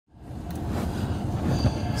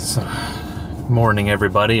So, morning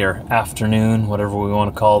everybody, or afternoon, whatever we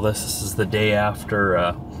want to call this. This is the day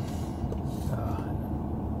after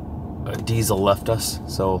Diesel left us,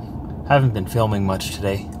 so haven't been filming much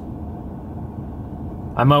today.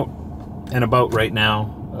 I'm out and about right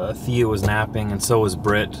now. Thea was napping and so was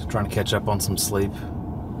Britt, trying to catch up on some sleep.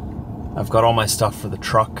 I've got all my stuff for the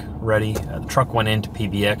truck ready. The truck went into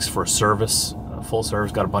PBX for a service, full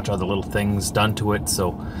service, got a bunch of other little things done to it,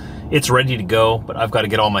 so it's ready to go, but I've got to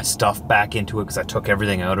get all my stuff back into it because I took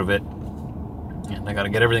everything out of it. And I got to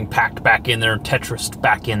get everything packed back in there, Tetrised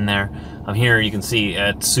back in there. I'm here, you can see,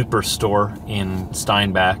 at Superstore in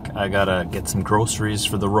Steinbach. I got to get some groceries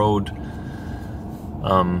for the road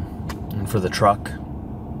and for the truck.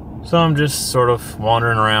 So I'm just sort of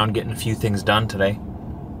wandering around, getting a few things done today.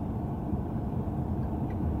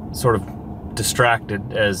 Sort of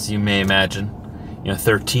distracted, as you may imagine. You know,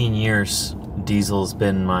 13 years. Diesel's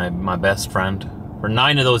been my best friend. For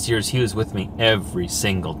 9 of those years, he was with me every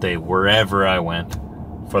single day, wherever I went,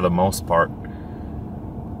 for the most part.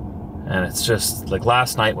 And it's just, like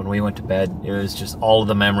last night when we went to bed, it was just all of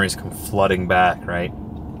the memories come flooding back, right?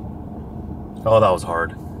 Oh, that was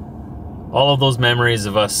hard. All of those memories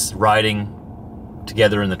of us riding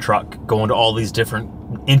together in the truck, going to all these different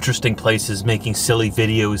interesting places, making silly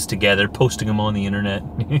videos together, posting them on the internet,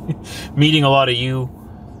 meeting a lot of you.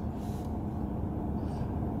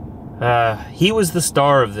 He was the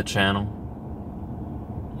star of the channel.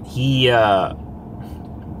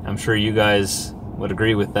 I'm sure you guys would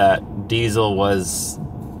agree with that. Diesel was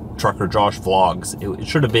Trucker Josh Vlogs. It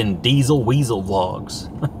should have been Diesel Weasel Vlogs.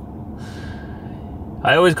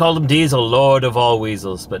 I always called him Diesel, Lord of all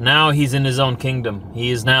weasels, but now he's in his own kingdom. He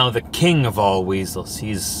is now the king of all weasels.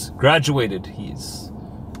 He's graduated.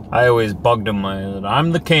 I always bugged him.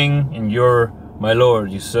 I'm the king, and you're my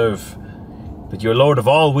lord. You serve. But you're lord of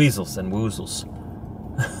all weasels and woozles.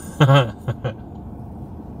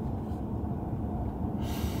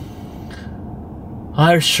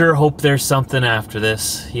 I sure hope there's something after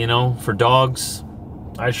this, you know, for dogs.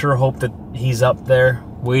 I sure hope that he's up there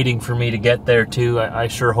waiting for me to get there too. I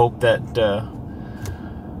sure hope that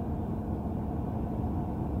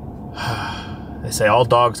they say all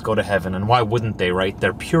dogs go to heaven, and why wouldn't they, right?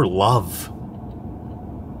 They're pure love.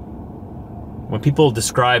 When people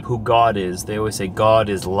describe who God is, they always say God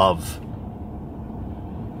is love.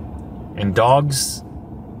 And dogs,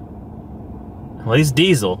 well, he's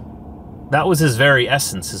Diesel. That was his very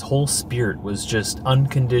essence. His whole spirit was just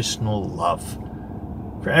unconditional love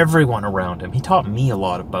for everyone around him. He taught me a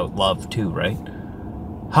lot about love too, right?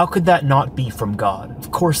 How could that not be from God?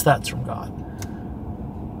 Of course that's from God.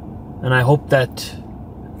 And I hope that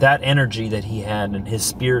that energy that he had and his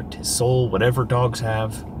spirit, his soul, whatever dogs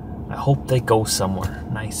have, I hope they go somewhere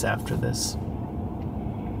nice after this.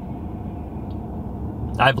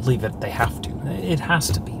 I believe that they have to. It has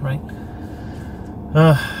to be, right?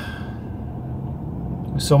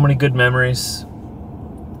 So many good memories.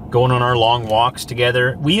 Going on our long walks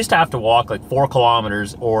together. We used to have to walk like 4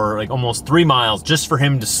 kilometers or like almost 3 miles just for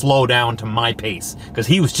him to slow down to my pace, because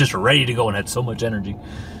he was just ready to go and had so much energy.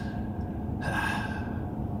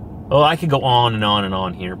 Well, I could go on and on and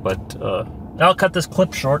on here, but I'll cut this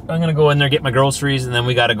clip short. I'm gonna go in there, get my groceries, and then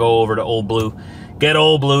we gotta go over to Old Blue. Get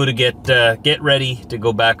Old Blue to get ready to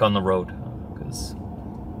go back on the road, because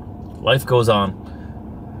life goes on.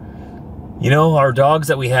 You know, our dogs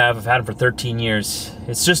that we have, I've had them for 13 years.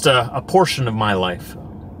 It's just a portion of my life,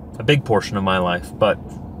 a big portion of my life. But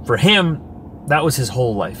for him, that was his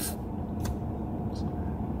whole life.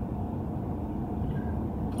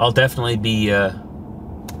 I'll definitely be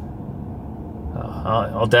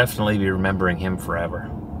remembering him forever.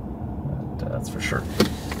 That's for sure.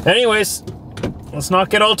 Anyways, let's not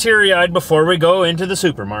get all teary-eyed before we go into the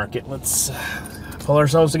supermarket. Let's pull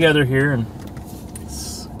ourselves together here and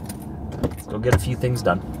let's go get a few things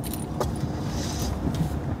done.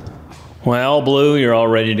 Well, Blue, you're all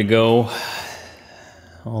ready to go.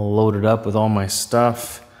 All loaded up with all my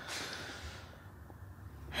stuff.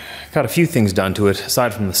 Got a few things done to it,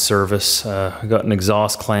 aside from the service. I got an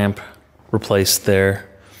exhaust clamp replaced there.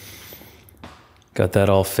 Got that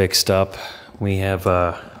all fixed up. We have,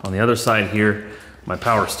 on the other side here, my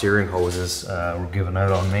power steering hoses were giving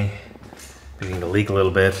out on me. Beginning to leak a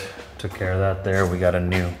little bit. Took care of that there. We got a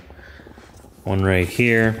new one right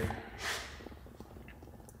here.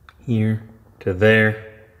 Here to there.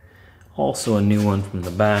 Also a new one from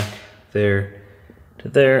the back, there to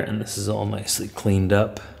there. And this is all nicely cleaned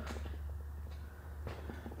up.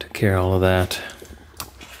 Took care of all of that.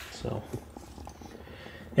 So,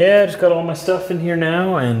 yeah, just got all my stuff in here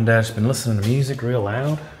now, and just been listening to music real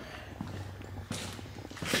loud.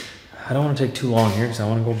 I don't want to take too long here because I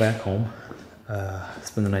want to go back home,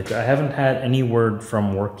 spend the night there. I haven't had any word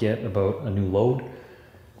from work yet about a new load.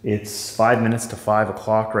 It's 5 minutes to 5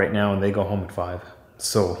 o'clock right now, and they go home at 5.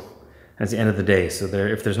 So that's the end of the day. So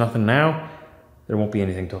if there's nothing now, there won't be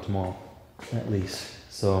anything till tomorrow, at least.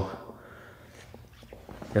 So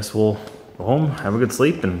I guess we'll go home, have a good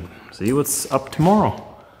sleep, and see what's up tomorrow.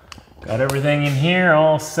 Got everything in here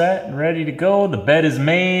all set and ready to go. The bed is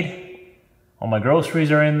made. All my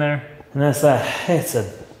groceries are in there. And that's that. It's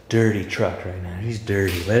a dirty truck right now. He's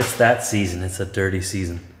dirty, but it's that season. It's a dirty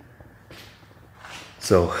season.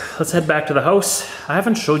 So let's head back to the house. I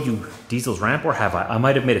haven't showed you Diesel's ramp, or have I? I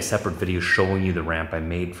might have made a separate video showing you the ramp I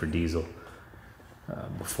made for Diesel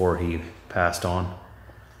before he passed on.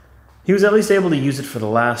 He was at least able to use it for the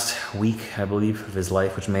last week, I believe, of his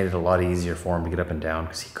life, which made it a lot easier for him to get up and down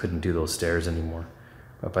because he couldn't do those stairs anymore.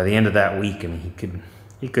 But by the end of that week, I mean,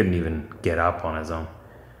 he couldn't even get up on his own.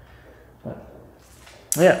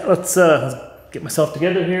 But yeah, let's get myself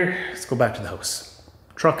together here. Let's go back to the house.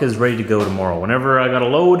 Truck is ready to go tomorrow. Whenever I got a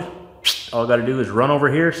load, all I got to do is run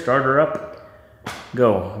over here, start her up,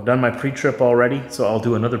 go. I've done my pre-trip already, so I'll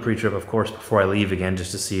do another pre-trip, of course, before I leave again,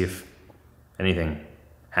 just to see if anything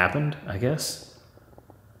happened, I guess.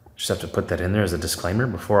 Just have to put that in there as a disclaimer.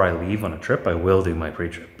 Before I leave on a trip, I will do my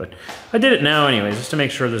pre-trip. But I did it now anyways, just to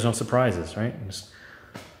make sure there's no surprises, right?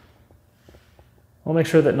 I'll make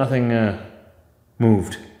sure that nothing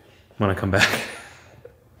moved when I come back.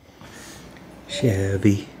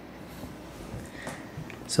 Shabby.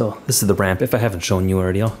 So this is the ramp. If I haven't shown you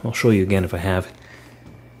already, I'll show you again if I have.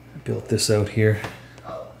 I built this out here.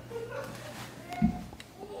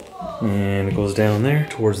 And it goes down there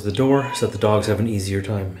towards the door so that the dogs have an easier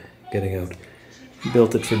time getting out.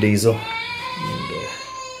 Built it for Diesel. And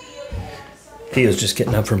Theo's just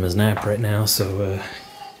getting up from his nap right now, so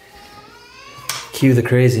cue the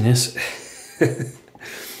craziness.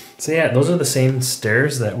 So yeah, those are the same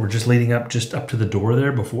stairs that were just leading up just up to the door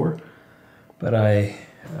there before. But I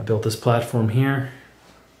built this platform here.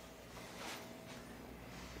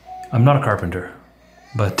 I'm not a carpenter,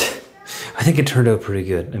 but I think it turned out pretty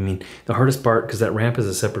good. I mean, the hardest part, because that ramp is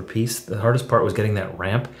a separate piece, the hardest part was getting that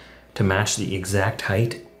ramp to match the exact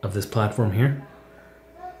height of this platform here.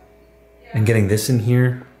 And getting this in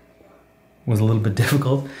here was a little bit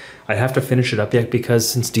difficult. I have to finish it up yet because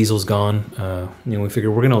since Diesel's gone, you know, we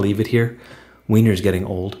figured we're gonna leave it here. Wiener's getting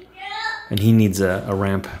old and he needs a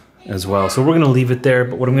ramp as well. So we're gonna leave it there,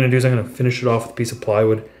 but what I'm gonna do is I'm gonna finish it off with a piece of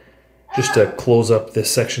plywood just to close up this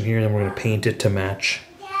section here, and then we're gonna paint it to match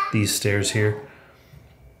these stairs here.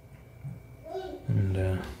 And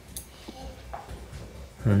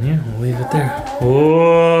yeah, we'll leave it there.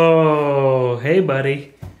 Whoa, hey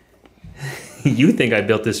buddy. You think I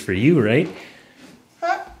built this for you, right?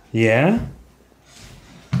 Yeah?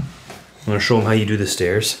 I'm gonna show him how you do the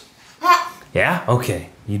stairs. Yeah? Okay.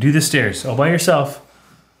 You do the stairs all by yourself.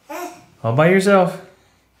 All by yourself.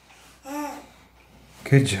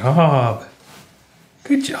 Good job.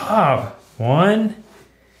 Good job. 1,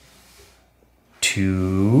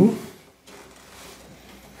 2,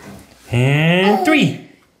 and 3.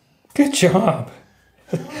 Good job.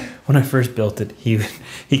 When I first built it, he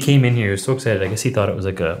came in here, he was so excited. I guess he thought it was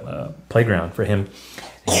like a playground for him.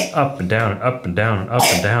 And up and down and up and down and up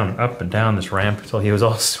and down and up and down this ramp until he was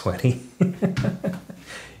all sweaty. You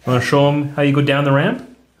want to show him how you go down the ramp?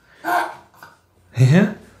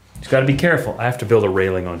 Yeah? Just got to be careful. I have to build a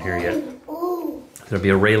railing on here yet. There'll be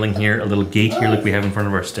a railing here, a little gate here like we have in front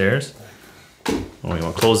of our stairs. Oh, you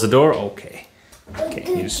want to close the door? Okay. Okay,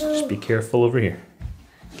 you just be careful over here.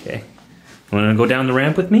 Okay. You want to go down the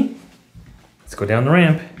ramp with me? Let's go down the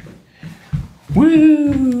ramp.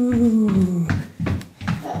 Woo!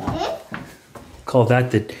 Call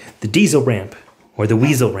that the Diesel ramp or the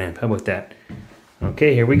Weasel ramp. How about that?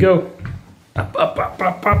 Okay, here we go. Up, up, up,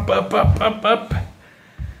 up, up, up, up, up, up.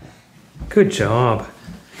 Good job.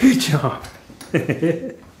 Good job.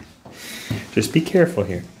 Just be careful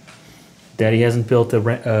here. Daddy hasn't built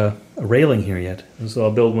a railing here yet, so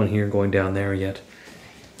I'll build one here going down there yet.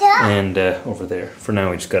 And over there. For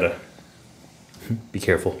now, we just gotta be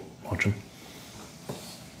careful. Watch him.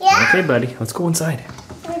 Yeah. Okay, buddy. Let's go inside.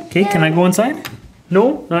 Okay, can I go inside?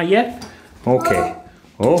 No, not yet? Okay.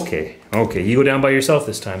 Okay. Okay. You go down by yourself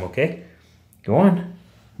this time, okay? Go on.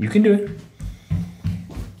 You can do it.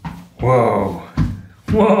 Whoa.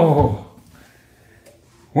 Whoa.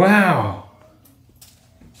 Wow.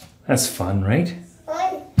 That's fun, right?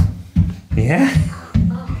 Yeah?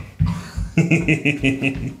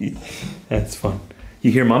 That's fun.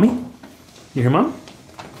 You hear mommy? You hear mom?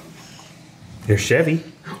 There's Chevy.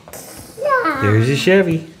 There's a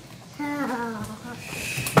Chevy.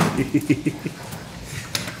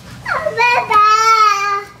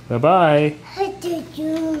 Bye-bye.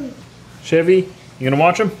 Chevy, you gonna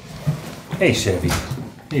watch him? Hey, Chevy.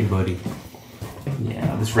 Hey, buddy.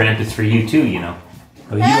 Yeah, this ramp is for you too, you know.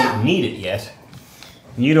 Oh, you don't need it yet.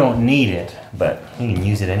 You don't need it, but you can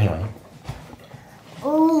use it anyway.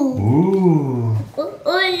 Ooh.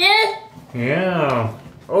 Yeah.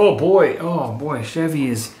 Oh boy,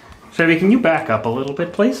 Chevy, can you back up a little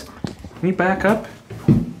bit, please? Can you back up?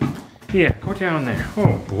 Yeah, go down there.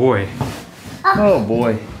 Oh boy. Oh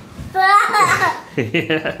boy.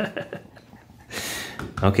 Yeah.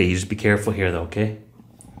 Okay, you just be careful here though, okay?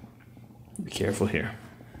 Be careful here.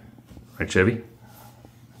 Right, Chevy?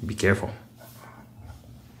 Be careful.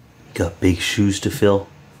 Got big shoes to fill.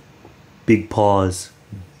 Big paws.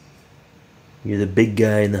 You're the big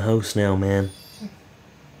guy in the house now, man.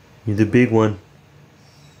 You're the big one.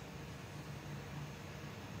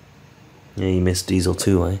 Yeah, you miss Diesel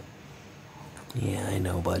too, eh? Yeah, I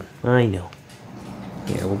know, bud. I know.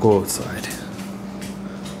 Yeah, we'll go outside.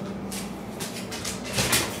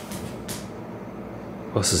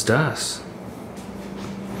 Was ist das?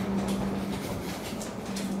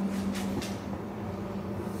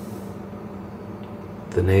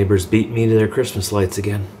 The neighbors beat me to their Christmas lights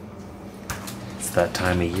again. It's that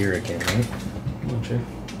time of year again, right? Come on, Jay.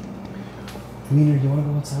 Wiener, you want to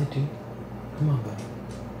go outside too? Come on, buddy.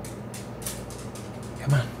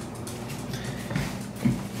 Come on.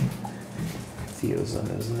 Theo's on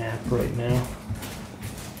his nap right now.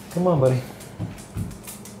 Come on, buddy.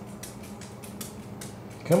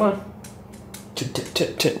 Come on.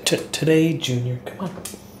 Today, Junior. Come on.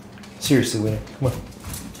 Seriously, Winnie. Come on.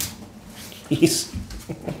 Jeez.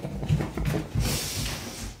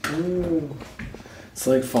 It's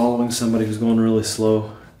like following somebody who's going really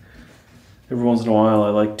slow. Every once in a while, I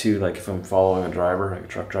like to, like if I'm following a driver, like a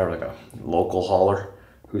truck driver, like a local hauler,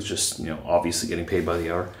 who's just, you know, obviously getting paid by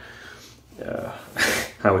the hour.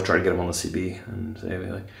 I always try to get him on the CB and say,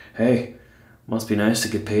 like, hey, must be nice to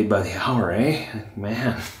get paid by the hour, eh? Like,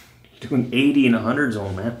 man, you're doing 80 in a 100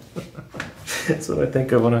 zone, man. That's what I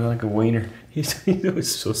think of when I like a wiener. He's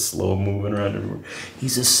always so slow moving around everywhere.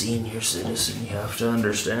 He's a senior citizen, you have to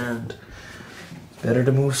understand. It's better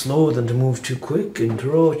to move slow than to move too quick and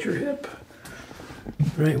throw out your hip.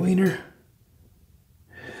 Right, wiener?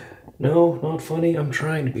 No, not funny. I'm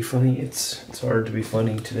trying to be funny. It's hard to be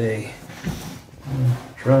funny today. I'm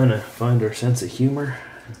trying to find our sense of humor.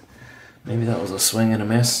 Maybe that was a swing and a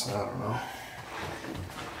miss. I don't know.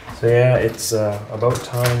 So yeah, it's about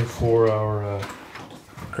time for our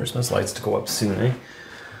Christmas lights to go up soon, eh?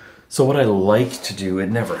 So what I like to do, it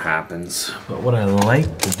never happens, but what I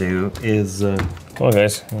like to do is, come on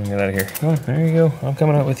guys, let me get out of here. Come on, there you go. I'm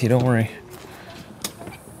coming out with you, don't worry.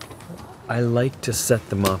 I like to set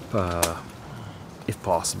them up, if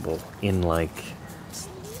possible, in like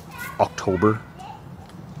October,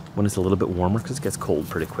 when it's a little bit warmer, because it gets cold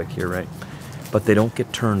pretty quick here, right? But they don't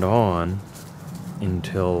get turned on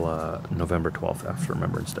until November 12th, after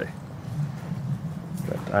Remembrance Day.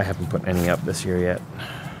 But I haven't put any up this year yet.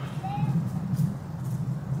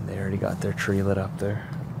 They already got their tree lit up there.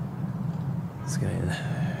 It's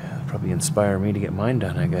gonna probably inspire me to get mine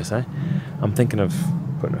done, I guess, eh? I'm thinking of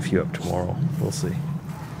putting a few up tomorrow. We'll see.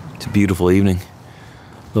 It's a beautiful evening.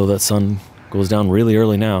 Though that sun goes down really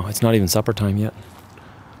early now. It's not even supper time yet.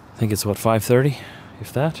 I think it's what, 5:30,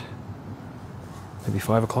 if that? Maybe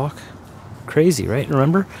 5 o'clock? Crazy, right?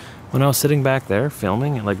 Remember when I was sitting back there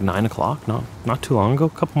filming at like 9 o'clock? Not too long ago, a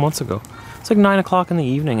couple months ago. It's like 9 o'clock in the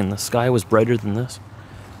evening and the sky was brighter than this.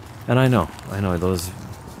 And I know those,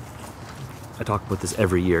 I talk about this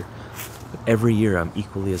every year. But every year I'm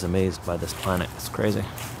equally as amazed by this planet. It's crazy.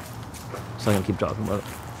 So I'm gonna keep talking about it.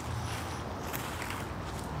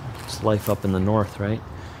 It's life up in the north, right?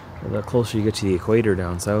 The closer you get to the equator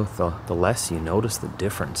down south, the less you notice the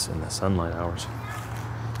difference in the sunlight hours.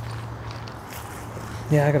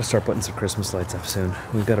 Yeah, I gotta start putting some Christmas lights up soon.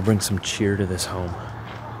 We've gotta bring some cheer to this home.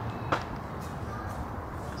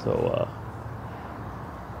 So,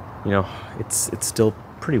 you know, it's still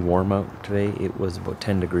pretty warm out today. It was about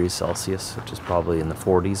 10 degrees Celsius, which is probably in the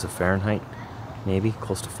 40s of Fahrenheit, maybe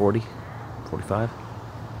close to 40, 45.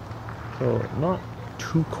 So not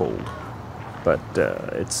too cold, but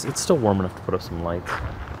it's still warm enough to put up some lights.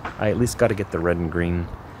 I at least got to get the red and green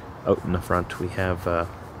out in the front. We have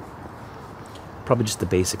probably just the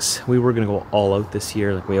basics. We were gonna go all out this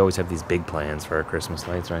year. Like we always have these big plans for our Christmas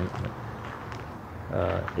lights, right?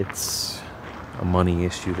 It's a money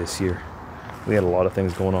issue this year. We had a lot of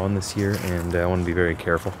things going on this year, and I want to be very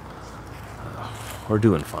careful. We're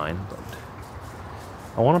doing fine, but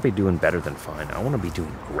I want to be doing better than fine. I want to be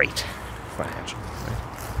doing great financially, right?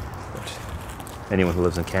 anyone who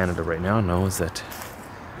lives in Canada right now knows that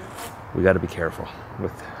we got to be careful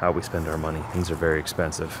with how we spend our money. Things are very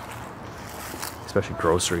expensive, especially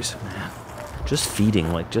groceries. Man, just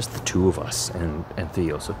feeding, like just the two of us and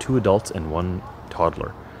Theo, so 2 adults and 1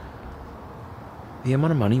 toddler. The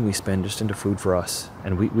amount of money we spend just into food for us,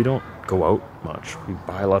 and we don't go out much. We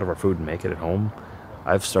buy a lot of our food and make it at home.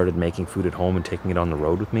 I've started making food at home and taking it on the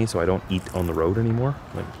road with me, so I don't eat on the road anymore,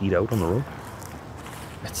 like eat out on the road.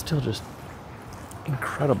 It's still just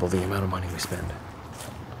incredible the amount of money we spend.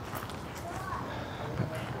 But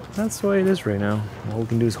that's the way it is right now. All we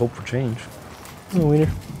can do is hope for change. Oh,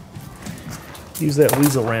 Wiener. Use that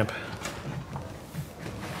weasel ramp.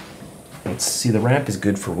 Let's see, the ramp is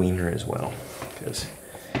good for Wiener as well. Because,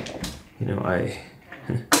 you know, I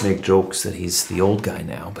make jokes that he's the old guy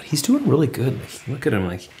now, but he's doing really good. Like, look at him,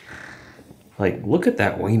 like look at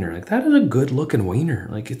that wiener. Like, that is a good looking wiener.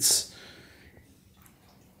 Like, he's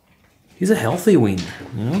a healthy wiener,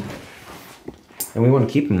 you know? And we want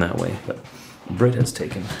to keep him that way, but Britt has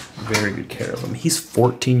taken very good care of him. He's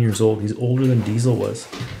 14 years old. He's older than Diesel was.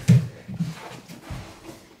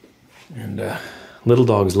 And little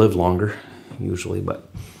dogs live longer, usually, but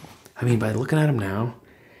I mean, by looking at him now,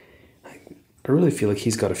 I really feel like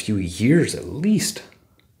he's got a few years at least.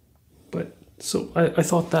 But so I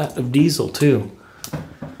thought that of Diesel too.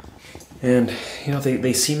 And you know,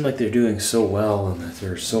 they seem like they're doing so well and that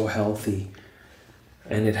they're so healthy.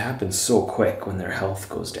 And it happens so quick when their health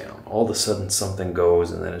goes down. All of a sudden something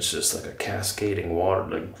goes and then it's just like a cascading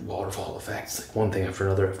waterfall effect. It's like one thing after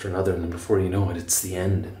another, and then before you know it, it's the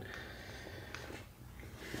end. And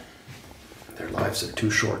their lives are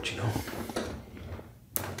too short, you know.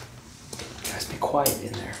 Guys, be quiet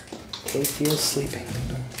in there. Theo's sleeping.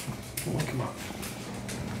 Don't wake him up.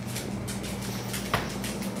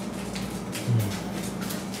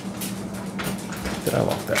 Did I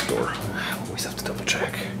lock that door? I always have to double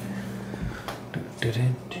check.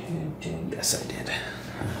 Yes, I did.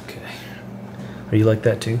 Okay. Are you like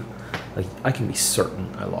that too? Like, I can be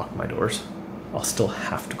certain I lock my doors. I'll still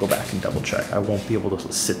have to go back and double check. I won't be able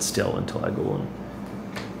to sit still until I go and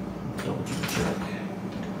double check.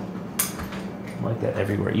 I'm like that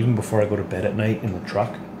everywhere. Even before I go to bed at night in the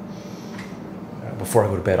truck, before I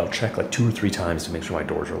go to bed, I'll check like 2 or 3 times to make sure my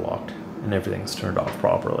doors are locked and everything's turned off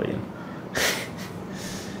properly. And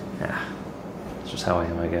yeah, it's just how I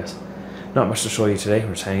am, I guess. Not much to show you today.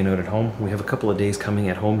 We're just hanging out at home. We have a couple of days coming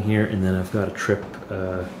at home here, and then I've got a trip,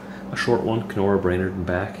 a short one, Kenora, Brainerd, and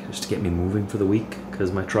back, just to get me moving for the week,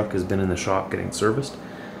 because my truck has been in the shop getting serviced.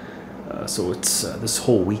 So it's this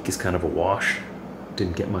whole week is kind of a wash.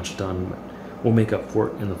 Didn't get much done, but we'll make up for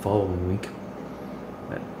it in the following week.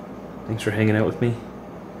 But thanks for hanging out with me,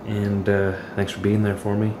 and thanks for being there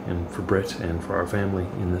for me, and for Britt, and for our family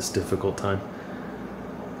in this difficult time.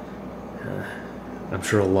 I'm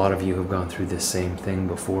sure a lot of you have gone through this same thing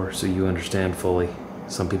before, so you understand fully.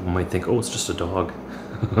 Some people might think, oh, it's just a dog.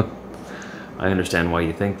 I understand why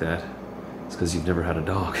you think that. It's because you've never had a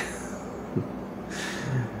dog.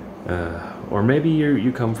 Or maybe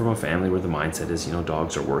you come from a family where the mindset is, you know,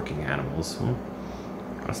 dogs are working animals. Well,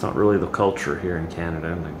 that's not really the culture here in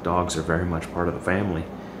Canada. Like, dogs are very much part of the family.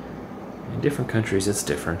 In different countries, it's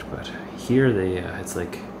different, but here it's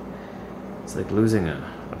like losing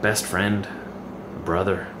a best friend, a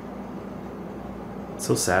brother. It's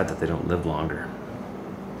so sad that they don't live longer.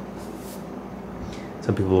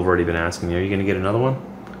 Some people have already been asking me, are you going to get another one?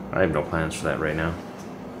 I have no plans for that right now.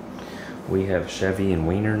 We have Chevy and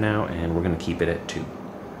Wiener now, and we're going to keep it at 2.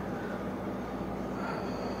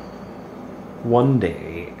 One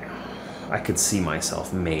day, I could see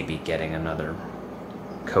myself maybe getting another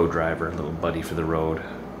co-driver, a little buddy for the road,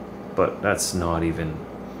 but that's not even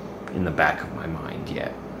in the back of my mind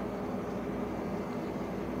yet.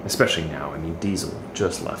 Especially now. I mean, Diesel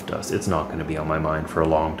just left us. It's not going to be on my mind for a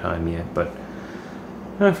long time yet, but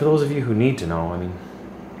for those of you who need to know, I mean,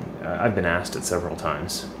 I've been asked it several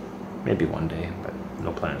times. Maybe one day, but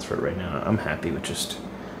no plans for it right now. I'm happy with just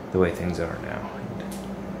the way things are now. And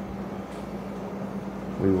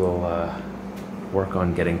we will work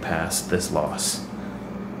on getting past this loss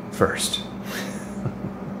first.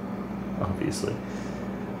 Obviously.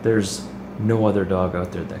 There's no other dog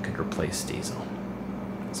out there that could replace Diesel.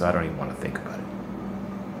 So I don't even want to think about it.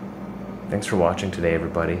 Thanks for watching today,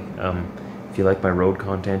 everybody. If you like my road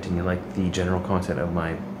content and you like the general content of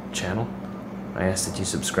my channel, I ask that you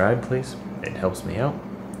subscribe, please. It helps me out.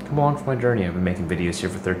 Come along for my journey. I've been making videos here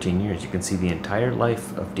for 13 years. You can see the entire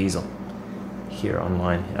life of Diesel here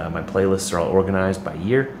online. My playlists are all organized by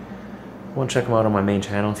year. You want to check them out on my main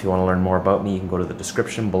channel. If you want to learn more about me, you can go to the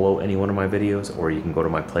description below any one of my videos, or you can go to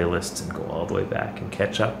my playlists and go all the way back and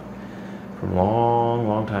catch up from a long,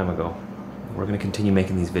 long time ago. We're going to continue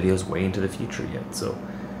making these videos way into the future yet, so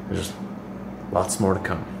there's lots more to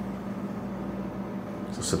come.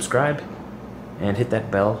 So subscribe and hit that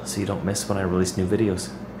bell so you don't miss when I release new videos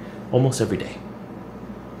almost every day.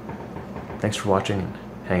 Thanks for watching and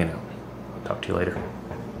hanging out. I'll talk to you later.